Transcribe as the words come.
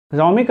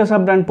Xiaomi का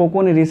सब brand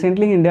Poco ने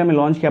रिसेंटली इंडिया में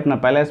लॉन्च किया अपना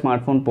पहला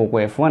स्मार्टफोन पोको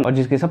F1 और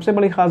जिसकी सबसे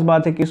बड़ी खास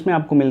बात है कि इसमें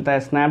आपको मिलता है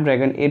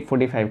स्नैपड्रैगन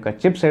 845 का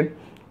चिपसेट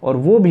और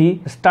वो भी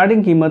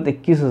स्टार्टिंग कीमत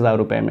 21,000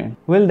 रुपए में।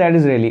 Well that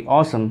is really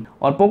awesome.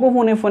 और पोको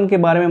फोन F1 के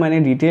बारे में मैंने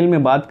डिटेल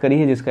में बात करी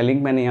है जिसका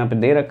लिंक मैंने यहाँ पे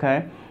दे रखा है,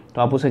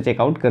 तो आप उसे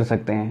चेकआउट कर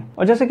सकते हैं।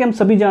 और जैसे कि हम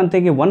सभी जानते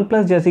हैं कि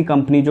OnePlus जैसी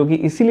कंपनी जो कि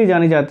इसीलिए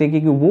जानी जाती है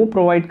क्योंकि वो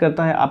प्रोवाइड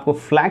करता है आपको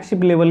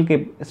फ्लैगशिप लेवल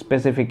के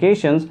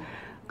स्पेसिफिकेशंस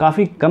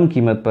काफ़ी कम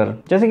कीमत पर।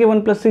 जैसे कि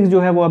OnePlus 6 जो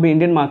है वो अभी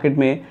इंडियन मार्केट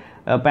में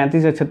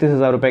 35 या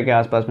 36,000 रुपए के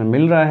आसपास में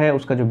मिल रहा है,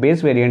 उसका जो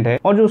बेस वेरिएंट है,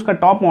 और जो उसका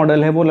टॉप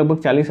मॉडल है वो लगभग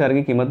 40,000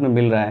 की कीमत में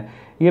मिल रहा है।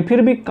 ये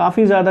फिर भी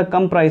काफ़ी ज़्यादा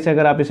कम प्राइस है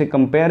अगर आप इसे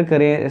कंपेयर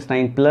करें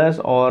S9 Plus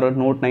और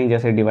Note 9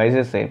 जैसे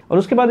डिवाइसेस से। और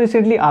उसके बाद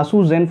रिसेंटली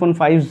Asus Zenfone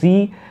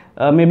 5Z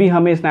में भी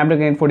हमें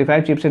स्नैपड्रैगन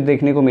 845 चिपसेट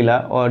देखने को मिला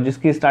और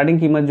जिसकी स्टार्टिंग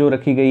कीमत जो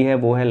रखी गई है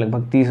वो है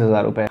लगभग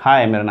 30,000 रुपए।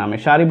 हाय, मेरा नाम है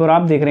शारिब और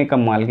आप देख रहे हैं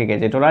कमाल के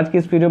गैजेट। और आज की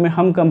इस वीडियो में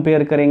हम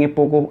कंपेयर करेंगे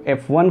पोको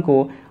F1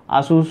 को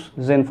Asus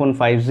Zenfone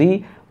 5Z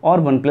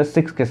और OnePlus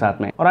 6 के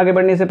साथ में। और आगे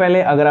बढ़ने से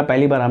पहले अगर आप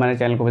पहली बार हमारे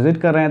चैनल को विजिट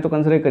कर रहे हैं तो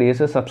कंसिडर करिए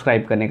इसे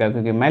सब्सक्राइब करने का,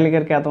 क्योंकि मैं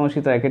लेकर के आता हूँ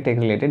इसी तरह के tech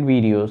related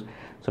videos.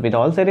 So with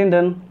all said and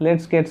done,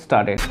 let's get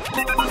started.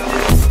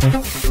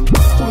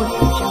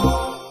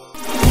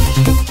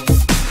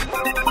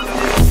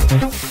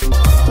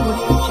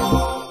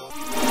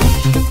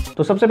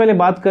 तो सबसे पहले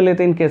बात कर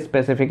लेते हैं इनके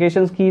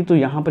स्पेसिफिकेशंस की। तो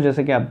यहाँ पर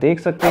जैसे कि आप देख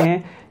सकते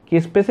हैं कि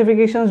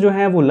स्पेसिफिकेशंस जो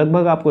हैं वो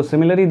लगभग आपको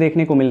सिमिलर ही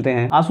देखने को मिलते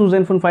हैं। Asus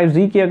Zenfone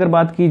 5Z की अगर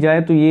बात की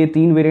जाए तो ये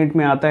 3 वेरिएंट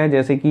में आता है,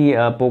 जैसे कि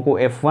पोको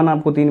F1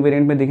 आपको 3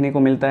 वेरिएंट में दिखने को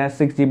मिलता है,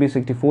 6GB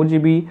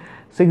 64GB,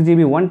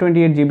 6GB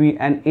 128GB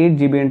and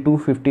 8GB and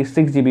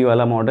 256GB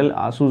वाला मॉडल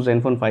Asus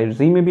Zenfone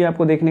 5Z में भी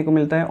आपको देखने को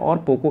मिलता है और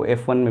पोको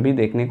F1 में भी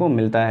देखने को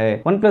मिलता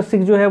है। OnePlus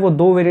 6 जो है वो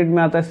 2 वेरिएंट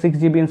में आता है,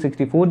 6GB एंड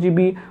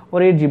 64GB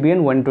और 8GB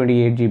एंड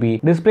 128GB।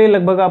 डिस्प्ले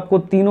लगभग आपको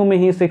तीनों में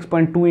ही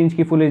 6.2 इंच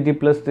की फुल HD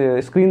प्लस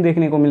स्क्रीन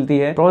देखने को मिलती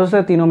है।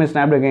 प्रोसेसर तीनों में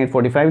स्नैपड्रैगन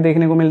 845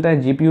 देखने को मिलता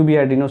है। GPU भी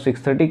Adreno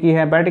 630 की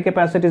है। बैटरी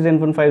कैपेसिटी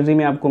Zenfone 5Z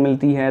में आपको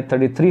मिलती है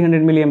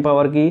 3300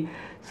 mAh की।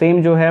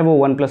 सेम जो है वो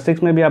OnePlus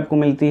 6 में भी आपको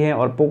मिलती है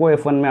और पोको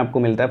F1 में आपको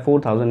मिलता है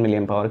 4000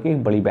 mAh की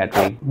एक बड़ी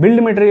बैटरी।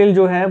 बिल्ड मटेरियल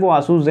जो है वो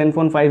Asus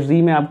Zenfone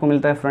 5Z में आपको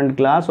मिलता है फ्रंट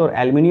ग्लास और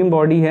एल्यूमिनियम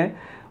बॉडी है,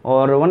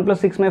 और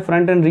OnePlus 6 में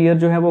फ्रंट एंड रियर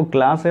जो है वो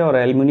ग्लास है और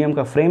एल्यूमिनियम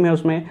का फ्रेम है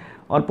उसमें,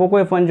 और पोको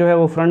F1 जो है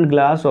वो फ्रंट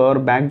ग्लास और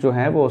बैक जो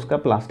है वो उसका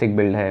प्लास्टिक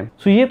बिल्ड है।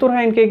 सो ये तो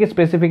रहा इनके एक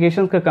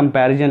स्पेसिफिकेशंस का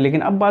कंपैरिजन।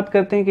 लेकिन अब बात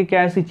करते हैं कि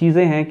क्या ऐसी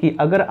चीज़ें हैं कि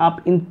अगर आप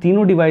इन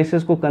तीनों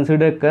डिवाइसेस को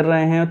कंसिडर कर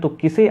रहे हैं तो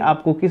किसे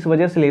आपको किस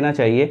वजह से लेना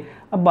चाहिए।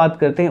 अब बात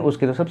करते हैं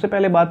उसकी। तो सबसे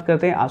पहले बात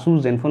करते हैं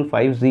Asus Zenfone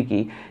 5Z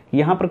की।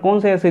 यहाँ पर कौन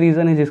से ऐसे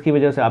रीज़न है जिसकी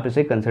वजह से आप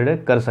इसे कंसिडर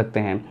कर सकते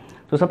हैं।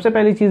 तो सबसे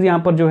पहली चीज़ यहाँ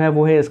पर जो है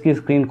वो है इसकी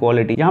स्क्रीन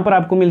क्वालिटी। यहाँ पर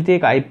आपको मिलती है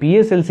एक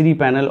IPS LCD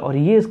पैनल और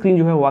ये स्क्रीन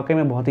जो है वाकई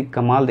में बहुत ही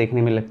कमाल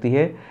देखने में लगती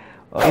है।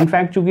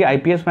 इनफैक्ट चूंकि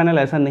IPS पैनल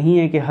ऐसा नहीं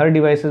है कि हर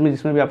डिवाइसेस में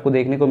जिसमें भी आपको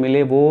देखने को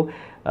मिले वो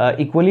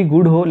इक्वली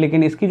गुड हो,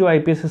 लेकिन इसकी जो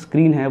IPS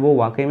स्क्रीन है वो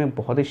वाकई में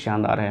बहुत ही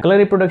शानदार है। कलर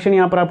रिप्रोडक्शन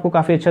यहाँ पर आपको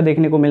काफ़ी अच्छा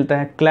देखने को मिलता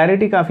है,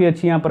 क्लैरिटी काफ़ी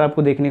अच्छी यहाँ पर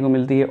आपको देखने को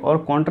मिलती है और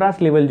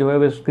कॉन्ट्रास्ट लेवल जो है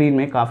वो स्क्रीन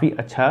में काफ़ी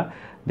अच्छा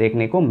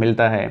देखने को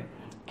मिलता है।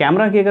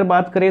 कैमरा की अगर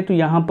बात करें तो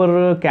यहाँ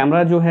पर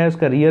कैमरा जो है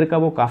उसका रियर का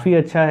वो काफ़ी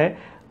अच्छा है,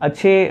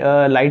 अच्छे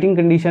लाइटिंग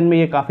कंडीशन में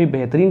ये काफ़ी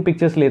बेहतरीन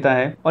पिक्चर्स लेता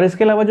है। और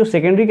इसके अलावा जो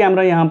सेकेंडरी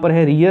कैमरा यहाँ पर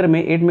है रियर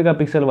में 8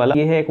 मेगापिक्सल वाला,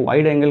 ये है एक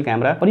वाइड एंगल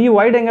कैमरा, और ये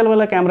वाइड एंगल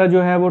वाला कैमरा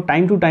जो है वो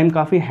टाइम टू टाइम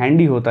काफ़ी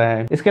हैंडी होता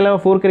है। इसके अलावा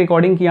 4K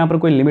रिकॉर्डिंग की यहाँ पर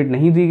कोई लिमिट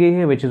नहीं दी गई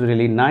है, which is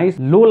really nice.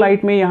 Low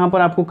light में यहाँ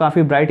पर आपको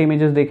काफ़ी ब्राइट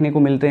इमेजेस देखने को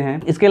मिलते हैं।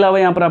 इसके अलावा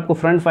यहाँ पर आपको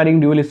फ्रंट फायरिंग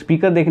ड्यूअल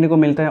स्पीकर देखने को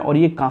मिलता है और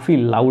ये काफ़ी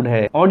लाउड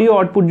है। ऑडियो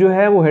आउटपुट जो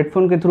है वो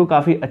हेडफोन के थ्रू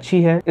काफ़ी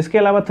अच्छी है। इसके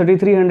अलावा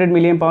 3300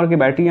 mAh की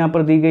बैटरी यहाँ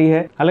पर दी गई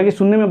है। हालांकि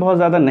सुनने में बहुत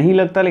ज़्यादा नहीं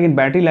लगता, लेकिन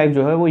बैटरी लाइफ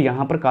जो है वो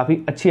यहाँ पर काफ़ी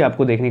अच्छी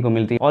आपको देखने को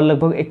मिलती है और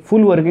लगभग एक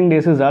फुल वर्किंग डे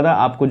से ज़्यादा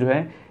आपको जो है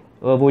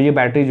वो ये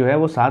बैटरी जो है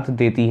वो साथ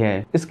देती है।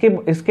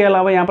 इसके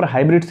अलावा यहाँ पर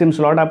हाइब्रिड सिम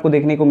स्लॉट आपको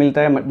देखने को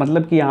मिलता है,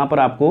 मतलब कि यहाँ पर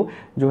आपको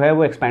जो है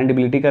वो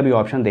एक्सपेंडेबिलिटी का भी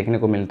ऑप्शन देखने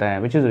को मिलता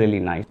है, विच इज़ रियली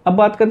नाइस। अब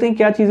बात करते हैं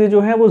क्या चीज़ें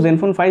जो है वो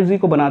Zenfone 5Z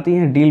को बनाती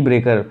हैं डील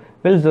ब्रेकर।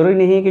 वेल, ज़रूरी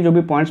नहीं है कि जो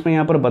भी पॉइंट्स मैं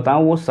यहाँ पर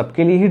बताऊँ वो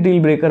सबके लिए ही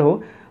डील ब्रेकर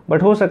हो,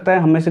 बट हो सकता है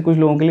हम में से कुछ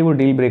लोगों के लिए वो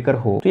डील ब्रेकर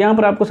हो। तो यहाँ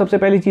पर आपको सबसे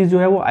पहली चीज़ जो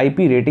है वो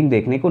IP रेटिंग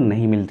देखने को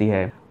नहीं मिलती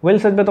है। वेल,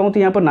 सच बताऊँ तो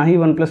यहाँ पर ना ही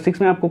OnePlus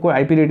 6 में आपको कोई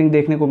IP रेटिंग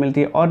देखने को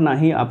मिलती है और ना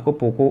ही आपको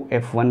पोको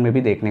F1 में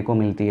भी देखने को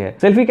मिलती है।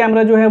 सेल्फी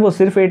कैमरा जो है वो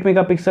सिर्फ 8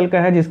 मेगापिक्सल का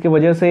है, जिसकी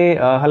वजह से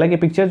हालांकि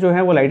पिक्चर जो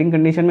है वो लाइटिंग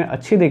कंडीशन में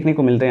अच्छी देखने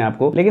को मिलते हैं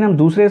आपको, लेकिन हम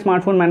दूसरे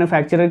स्मार्टफोन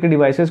मैन्युफैक्चरर के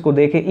डिवाइसेस को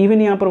देखें,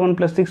 इवन यहाँ पर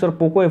OnePlus 6 और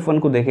पोको F1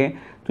 को देखें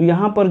तो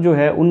यहाँ पर जो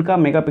है उनका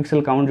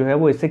मेगापिक्सल काउंट जो है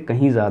वो इससे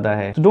कहीं ज़्यादा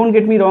है। तो don't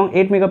get me wrong,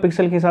 8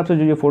 megapixel के हिसाब से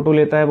जो ये फोटो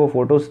लेता है वो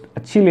फोटोज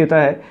अच्छी लेता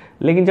है,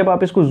 लेकिन जब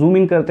आप इसको जूम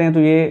इन करते हैं तो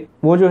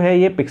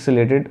ये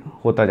पिक्सेलेटेड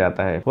होता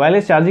जाता है।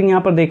 वायरलेस चार्जिंग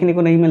यहाँ पर देखने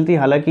को नहीं मिलती,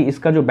 हालांकि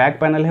इसका जो बैक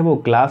पैनल है वो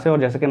ग्लास है और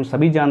जैसे कि हम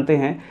सभी जानते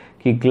हैं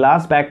कि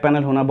ग्लास बैक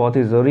पैनल होना बहुत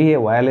ही ज़रूरी है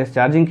वायरलेस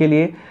चार्जिंग के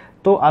लिए।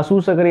 तो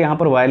Asus अगर यहाँ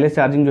पर वायरलेस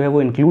चार्जिंग जो है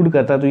वो इंक्लूड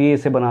करता तो ये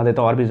इसे बना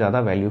देता और भी ज़्यादा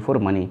वैल्यू फॉर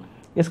मनी।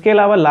 इसके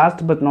अलावा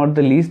last but not the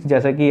least,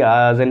 जैसा कि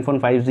Zenfone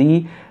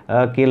 5Z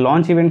के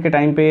लॉन्च इवेंट के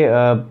टाइम पे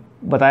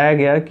बताया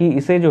गया कि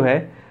इसे जो है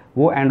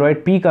वो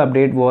एंड्रॉयड पी का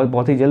अपडेट वो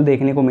बहुत ही जल्द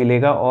देखने को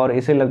मिलेगा और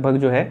इसे लगभग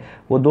जो है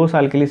वो 2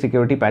 साल के लिए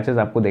सिक्योरिटी पैचेस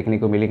आपको देखने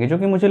को मिलेंगे, जो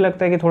कि मुझे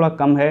लगता है कि थोड़ा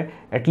कम है।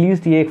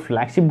 एटलीस्ट ये एक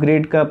फ्लैगशिप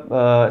ग्रेड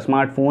का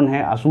स्मार्टफोन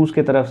है आसूस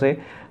की तरफ से,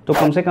 तो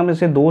कम से कम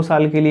इसे 2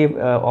 साल के लिए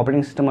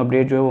ऑपरेटिंग सिस्टम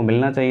अपडेट जो है वो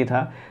मिलना चाहिए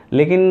था,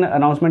 लेकिन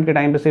अनाउंसमेंट के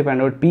टाइम पे सिर्फ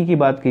एंड्रॉयड पी की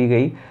बात की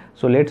गई।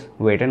 So let's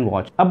wait and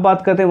watch. अब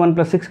बात करते हैं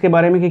OnePlus 6 के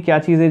बारे में कि क्या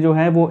चीज़ें जो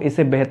है वो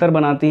इसे बेहतर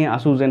बनाती हैं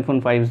Asus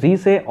Zenfone 5Z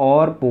से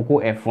और Poco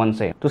F1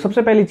 से। तो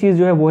सबसे पहली चीज़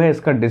जो है वो है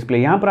इसका डिस्प्ले।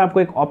 यहाँ पर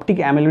आपको एक ऑप्टिक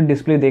एमोलेड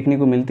डिस्प्ले देखने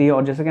को मिलती है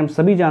और जैसे कि हम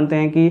सभी जानते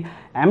हैं कि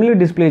एमोलेड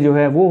डिस्प्ले जो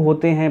है वो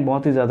होते हैं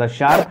बहुत ही ज़्यादा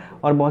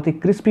शार्प और बहुत ही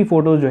क्रिस्पी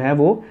फोटोज जो है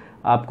वो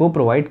आपको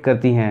प्रोवाइड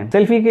करती हैं।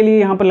 सेल्फी के लिए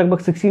यहाँ पर लगभग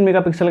 16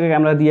 मेगापिक्सल का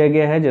कैमरा दिया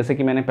गया है, जैसे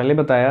कि मैंने पहले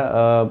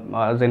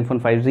बताया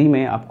Zenfone 5Z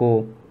में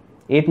आपको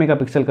 8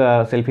 मेगापिक्सल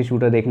का सेल्फी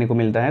शूटर देखने को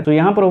मिलता है। तो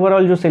यहाँ पर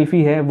ओवरऑल जो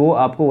सेल्फी है वो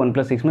आपको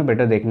OnePlus 6 में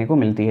बेटर देखने को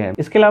मिलती है।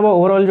 इसके अलावा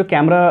ओवरऑल जो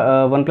कैमरा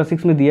OnePlus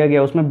 6 में दिया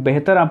गया उसमें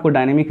बेहतर आपको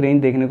डायनेमिक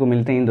रेंज देखने को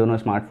मिलते हैं इन दोनों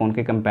स्मार्टफोन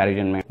के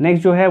कंपैरिजन में।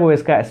 नेक्स्ट जो है वो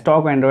इसका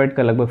स्टॉक एंड्रॉइड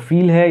का लगभग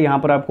फील है। यहाँ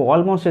पर आपको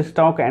ऑलमोस्ट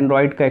स्टॉक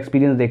एंड्रॉइड का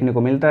एक्सपीरियंस देखने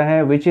को मिलता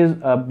है, which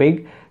is a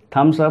big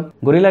thumbs up.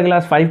 Gorilla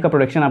glass 5 का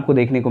प्रोडक्शन आपको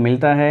देखने को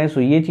मिलता है।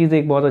 सो ये चीज़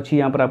एक बहुत अच्छी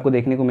यहाँ पर आपको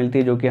देखने को मिलती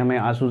है, जो कि हमें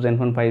Asus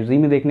Zenfone 5Z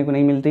में देखने को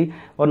नहीं मिलती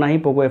और ना ही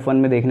Poco F1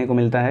 में देखने को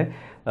मिलता है।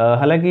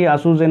 हालांकि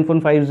Asus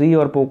Zenfone 5Z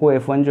और Poco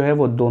F1 जो है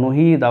वो दोनों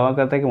ही दावा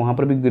करता है कि वहाँ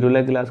पर भी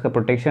गोरिल्ला ग्लास का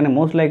प्रोटेक्शन है।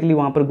 मोस्ट लाइकली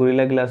वहाँ पर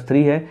गोरिल्ला ग्लास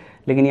 3 है,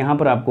 लेकिन यहाँ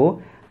पर आपको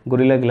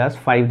गोरिल्ला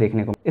ग्लास 5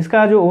 देखने को।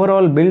 इसका जो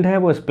ओवरऑल बिल्ड है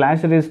वो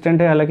स्प्लैश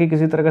रेजिस्टेंट है, हालांकि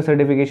किसी तरह का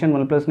सर्टिफिकेशन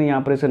OnePlus ने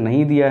यहाँ पर इसे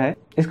नहीं दिया है।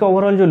 इसका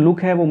ओवरऑल जो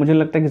लुक है वो मुझे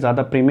लगता है कि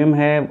ज़्यादा प्रीमियम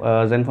है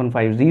Zenfone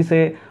 5Z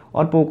से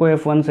और Poco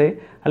F1 से।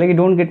 हालांकि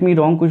डोंट गेट मी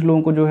रॉन्ग, कुछ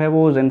लोगों को जो है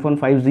वो Zenfone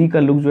 5Z का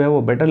लुक जो है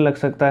वो बेटर लग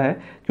सकता है,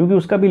 क्योंकि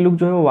उसका भी लुक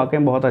जो है वो वाकई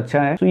में बहुत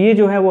अच्छा है। तो ये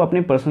जो है वो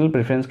अपने पर्सनल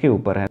प्रेफरेंस के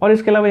ऊपर है। और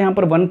इसके अलावा यहाँ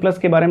पर OnePlus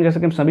के बारे में जैसे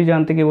कि हम सभी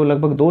जानते हैं कि वो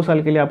लगभग 2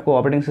 साल के लिए आपको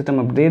ऑपरेटिंग सिस्टम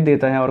अपडेट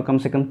देता है और कम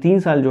से कम 3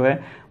 साल जो है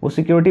वो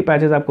सिक्योरिटी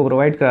पैचेस आपको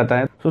प्रोवाइड कराता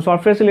है। तो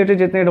सॉफ्टवेयर से रिलेटेड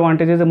जितने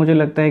एडवांटेजेस है मुझे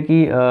लगता है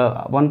कि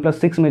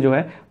OnePlus 6 में जो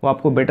है वो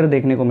आपको बेटर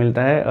देखने को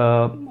मिलता है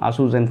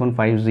Asus Zenfone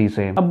 5Z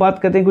से। अब बात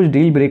करते हैं कुछ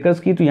डील ब्रेकर्स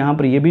की, तो यहाँ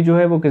पर ये भी जो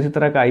है वो किसी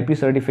तरह का IP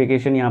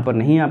सर्टिफिकेशन यहाँ पर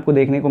नहीं आपको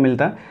देखने को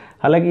मिलता।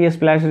 हालांकि ये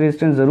स्प्लैश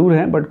रेजिस्टेंस जरूर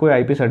है, बट कोई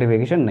IP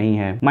सर्टिफिकेशन नहीं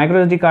है।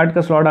 माइक्रो SD कार्ड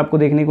का स्लॉट आपको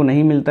देखने को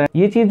नहीं मिलता है।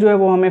 ये चीज जो है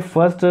वो हमें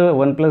फर्स्ट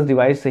OnePlus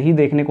डिवाइस से ही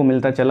देखने को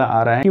मिलता चला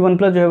आ रहा है कि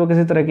OnePlus जो है वो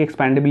किसी तरह की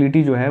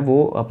एक्सपेंडेबिलिटी जो है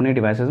वो अपने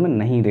डिवाइसेस में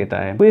नहीं देता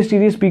है। कोई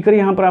स्टीरियो स्पीकर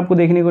यहाँ पर आपको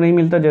देखने को नहीं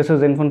मिलता, जैसे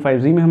Zenfone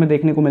 5Z में हमें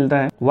देखने को मिलता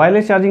है।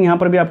 वायरलेस चार्जिंग यहाँ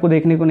पर भी आपको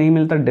देखने को नहीं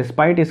मिलता,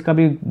 डिस्पाइट इसका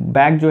भी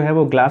बैक जो है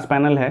वो ग्लास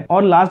पैनल है।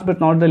 और last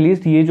but not the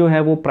least, ये जो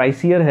है वो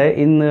प्राइसियर है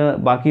इन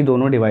बाकी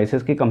दोनों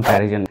डिवाइसेस के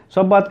कंपैरिजन।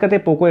 सो अब बात करते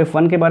हैं Poco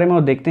F1 के बारे में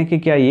और देखते हैं कि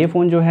क्या ये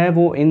फोन जो है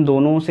वो इन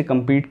दोनों से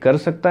कम्पीट कर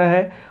सकता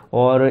है।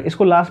 और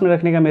इसको लास्ट में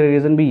रखने का मेरा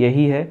रीज़न भी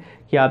यही है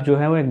कि आप जो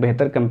है वो एक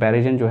बेहतर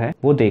कंपैरिजन जो है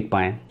वो देख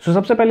पाएं। सो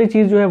सबसे पहली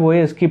चीज़ जो है वो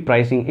है इसकी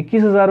प्राइसिंग।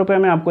 21,000 रुपये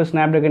में आपको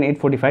स्नैपड्रैगन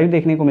 845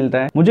 देखने को मिलता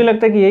है। मुझे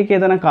लगता है कि यही कह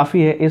देना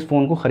काफ़ी है इस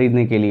फोन को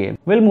खरीदने के लिए।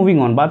 वेल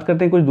मूविंग ऑन, बात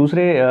करते हैं कुछ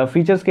दूसरे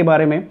फीचर्स के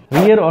बारे में।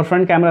 रियर और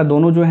फ्रंट कैमरा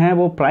दोनों जो हैं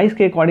वो प्राइस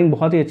के अकॉर्डिंग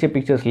बहुत ही अच्छे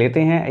पिक्चर्स लेते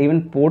हैं। इवन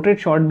पोर्ट्रेट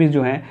शॉट भी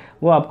जो हैं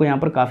वो आपको यहाँ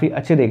पर काफ़ी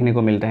अच्छे देखने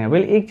को मिलते हैं।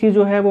 वेल एक चीज़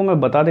जो है वो मैं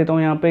बता देता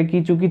हूँ यहाँ पे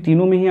कि चूंकि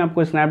तीनों में ही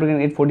आपको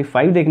स्नैपड्रैगन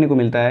 845 देखने को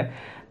मिलता है,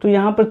 तो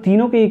यहाँ पर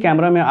तीनों के ही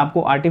कैमरा में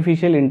आपको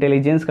आर्टिफिशियल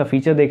इंटेलिजेंस का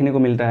फीचर देखने को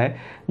मिलता है,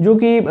 जो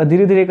कि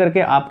धीरे धीरे करके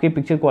आपके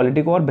पिक्चर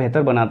क्वालिटी को और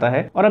बेहतर बनाता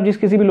है। और आप जिस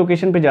किसी भी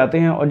लोकेशन पे जाते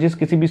हैं और जिस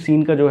किसी भी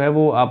सीन का जो है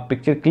वो आप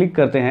पिक्चर क्लिक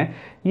करते हैं,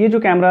 ये जो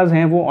कैमराज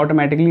हैं वो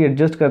ऑटोमेटिकली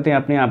एडजस्ट करते हैं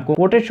अपने आप को।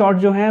 पोर्ट्रेट शॉट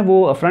जो है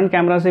वो फ्रंट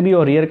कैमरा से भी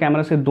और रियर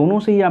कैमरा से दोनों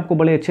से ही आपको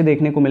बड़े अच्छे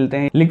देखने को मिलते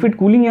हैं। लिक्विड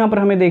कूलिंग यहाँ पर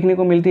हमें देखने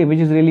को मिलती है, विच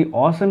इज रियली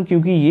ऑसम,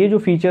 क्योंकि ये जो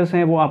फीचर्स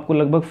हैं वो आपको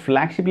लगभग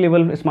फ्लैगशिप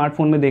लेवल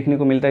स्मार्टफोन में देखने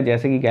को मिलता है,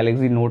 जैसे कि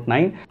गैलेक्सी नोट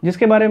 9,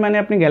 जिसके बारे में मैंने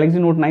अपने गैलेक्सी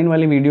नोट 9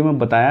 वाले वीडियो में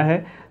बताया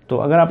है। तो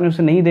अगर आपने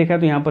उसे नहीं देखा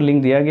तो यहाँ पर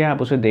लिंक दिया गया है,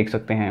 आप उसे देख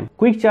सकते हैं।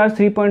 Quick charge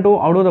 3.0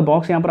 out of the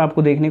box यहाँ पर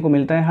आपको देखने को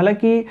मिलता है।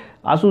 हालांकि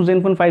Asus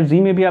Zenfone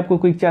 5Z में भी आपको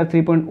क्विक चार्ज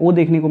 3.0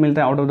 देखने को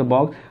मिलता है आउट ऑफ द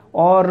बॉक्स,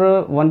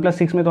 और OnePlus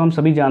 6 में तो हम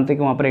सभी जानते हैं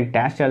कि वहाँ पर एक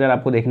डैश चार्जर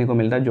आपको देखने को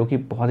मिलता है, जो कि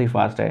बहुत ही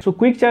फास्ट है। सो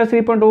क्विक चार्ज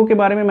 3.0 के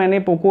बारे में मैंने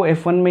Poco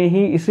F1 में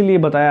ही इसीलिए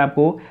बताया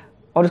आपको,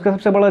 और इसका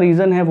सबसे बड़ा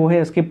रीज़न है वो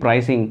है इसकी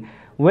प्राइसिंग।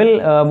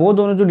 वो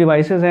दोनों जो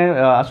डिवाइसेस हैं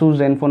Asus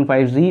Zenfone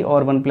 5Z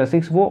और OnePlus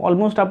 6, वो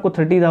ऑलमोस्ट आपको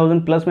 30,000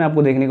 प्लस में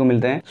आपको देखने को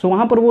मिलते हैं। सो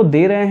वहाँ पर वो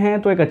दे रहे हैं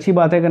तो एक अच्छी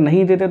बात है, अगर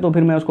नहीं देते तो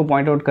फिर मैं उसको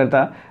पॉइंट आउट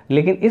करता,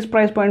 लेकिन इस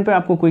प्राइस पॉइंट पे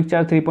आपको क्विक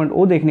चार्ज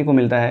 3.0 देखने को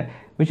मिलता है,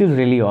 which is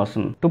really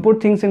awesome. To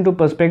put things into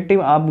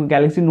perspective, आप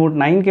गैलेक्सी नोट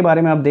 9 के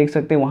बारे में आप देख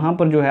सकते हैं, वहाँ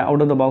पर जो है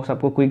आउट ऑफ द बॉक्स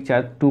आपको क्विक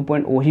चार्ज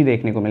 2.0 ही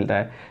देखने को मिलता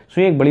है।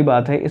 सो ये एक बड़ी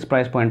बात है, इस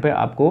प्राइस पॉइंट पे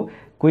आपको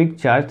क्विक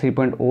चार्ज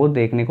 3.0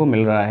 देखने को मिल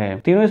रहा है।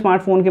 तीनों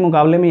स्मार्टफोन के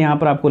मुकाबले में यहाँ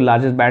पर आपको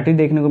लार्जेस्ट बैटरी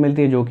देखने को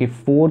मिलती है, जो कि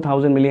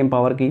 4000 मिलियन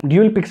पावर की।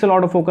 ड्यूल पिक्सल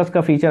ऑटो फोकस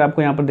का फीचर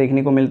आपको यहाँ पर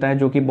देखने को मिलता है,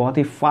 जो कि बहुत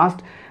ही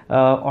फास्ट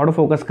ऑटो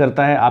फोकस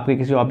करता है आपके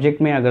किसी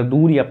ऑब्जेक्ट में। अगर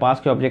दूर या पास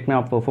के ऑब्जेक्ट में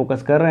आप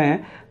फोकस कर रहे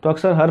हैं तो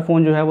अक्सर हर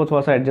फोन जो है वो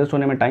थोड़ा सा एडजस्ट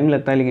होने में टाइम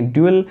लगता है, लेकिन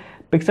ड्यूल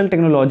पिक्सल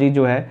टेक्नोलॉजी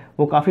जो है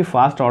वो काफी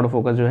फास्ट ऑटो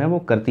फोकस जो है वो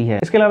करती है।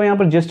 इसके अलावा यहाँ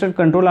पर जेस्चर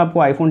कंट्रोल आपको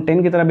आईफोन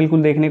 10 की तरह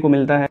बिल्कुल देखने को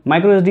मिलता है।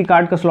 माइक्रो एसडी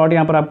कार्ड का स्लॉट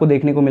यहाँ पर आपको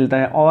देखने को मिलता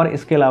है और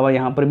इसके अलावा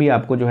यहाँ पर भी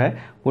आपको जो है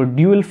वो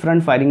ड्यूअल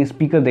फ्रंट फायरिंग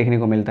स्पीकर देखने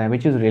को मिलता है,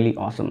 विच इज रियली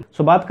ऑसम।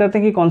 सो बात करते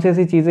हैं कि कौन सी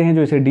ऐसी चीजें हैं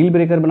जो इसे डील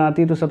ब्रेकर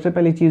बनाती है। तो सबसे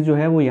पहली चीज जो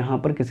है वो यहाँ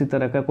पर किसी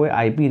तरह का कोई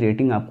आईपी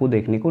रेटिंग आपको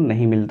देखने को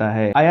नहीं मिलता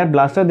है, आईआर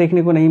ब्लास्टर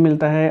देखने को नहीं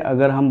मिलता है।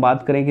 अगर हम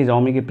बात करें कि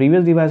Xiaomi के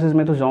प्रीवियस डिवाइसेस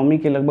में, तो Xiaomi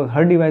के लगभग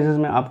हर डिवाइसेस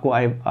में आपको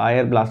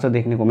आईआर ब्लास्टर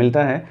देखने को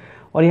मिलता है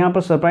और यहाँ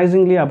पर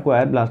सरप्राइजिंगली आपको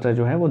आईआर ब्लास्टर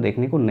जो है वो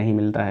देखने को नहीं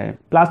मिलता है।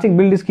 प्लास्टिक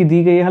बिल्ड इसकी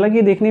दी गई है, हालांकि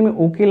ये देखने में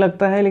ओके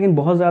लगता है लेकिन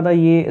बहुत ज़्यादा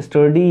ये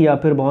स्टर्डी या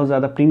फिर बहुत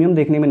ज़्यादा प्रीमियम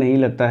देखने में नहीं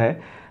लगता है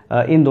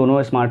इन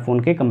दोनों स्मार्टफोन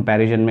के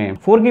कंपैरिजन में।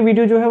 4K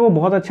वीडियो जो है वो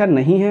बहुत अच्छा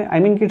नहीं है, I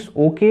mean it's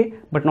okay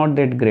but not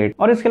that great.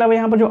 और इसके अलावा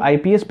यहाँ पर जो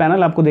IPS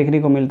पैनल आपको देखने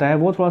को मिलता है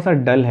वो थोड़ा सा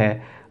डल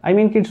है, I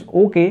mean it's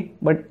okay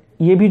but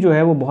ये भी जो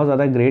है वो बहुत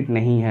ज़्यादा ग्रेट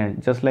नहीं है,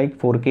 just like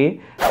 4K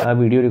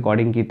video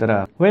recording की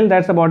तरह। Well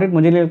that's about it.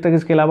 मुझे नहीं लगता कि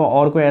इसके अलावा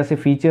और कोई ऐसे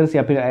फीचर्स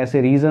या फिर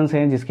ऐसे रीजंस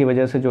हैं जिसकी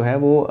वजह से जो है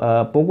वो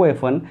पोको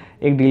F1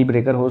 एक डील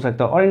ब्रेकर हो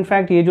सकता है। और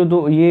इनफैक्ट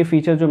ये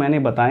फीचर जो मैंने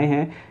बताए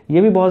हैं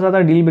ये भी बहुत ज़्यादा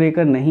डील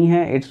ब्रेकर नहीं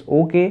है, इट्स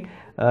ओके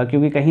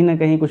क्योंकि कहीं ना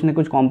कहीं कुछ ना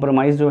कुछ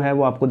कॉम्प्रोमाइज़ जो है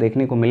वो आपको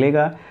देखने को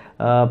मिलेगा।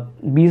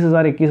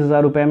 20,000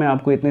 21,000 रुपये में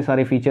आपको इतने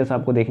सारे फीचर्स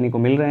आपको देखने को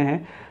मिल रहे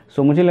हैं।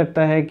 सो मुझे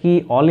लगता है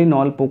कि all in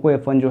all Poco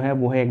F1 जो है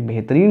वो है एक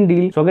बेहतरीन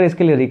डील। सो अगर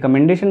इसके लिए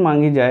रिकमेंडेशन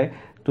मांगी जाए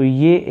तो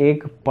ये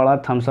एक बड़ा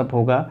थम्स अप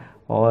होगा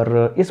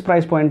और इस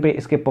प्राइस पॉइंट पे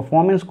इसके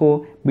परफॉर्मेंस को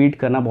बीट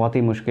करना बहुत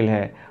ही मुश्किल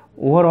है।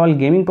 ओवरऑल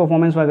गेमिंग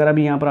परफॉर्मेंस वगैरह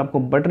भी यहाँ पर आपको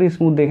बटरी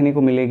स्मूथ देखने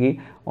को मिलेगी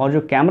और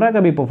जो कैमरा का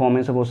भी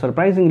परफॉर्मेंस है वो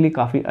सरप्राइजिंगली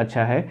काफ़ी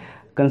अच्छा है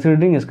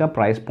कंसिडरिंग इसका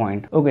price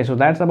point. Okay, so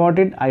that's about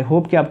it. I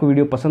hope कि आपको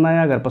वीडियो पसंद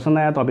आया। अगर पसंद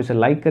आया तो आप इसे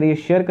लाइक करिए,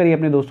 शेयर करिए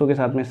अपने दोस्तों के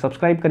साथ में,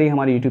 सब्सक्राइब करिए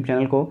हमारे यूट्यूब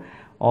चैनल को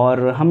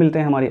और हम मिलते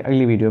हैं हमारी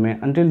अगली वीडियो में।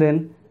 Until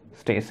then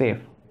stay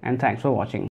safe and thanks for watching.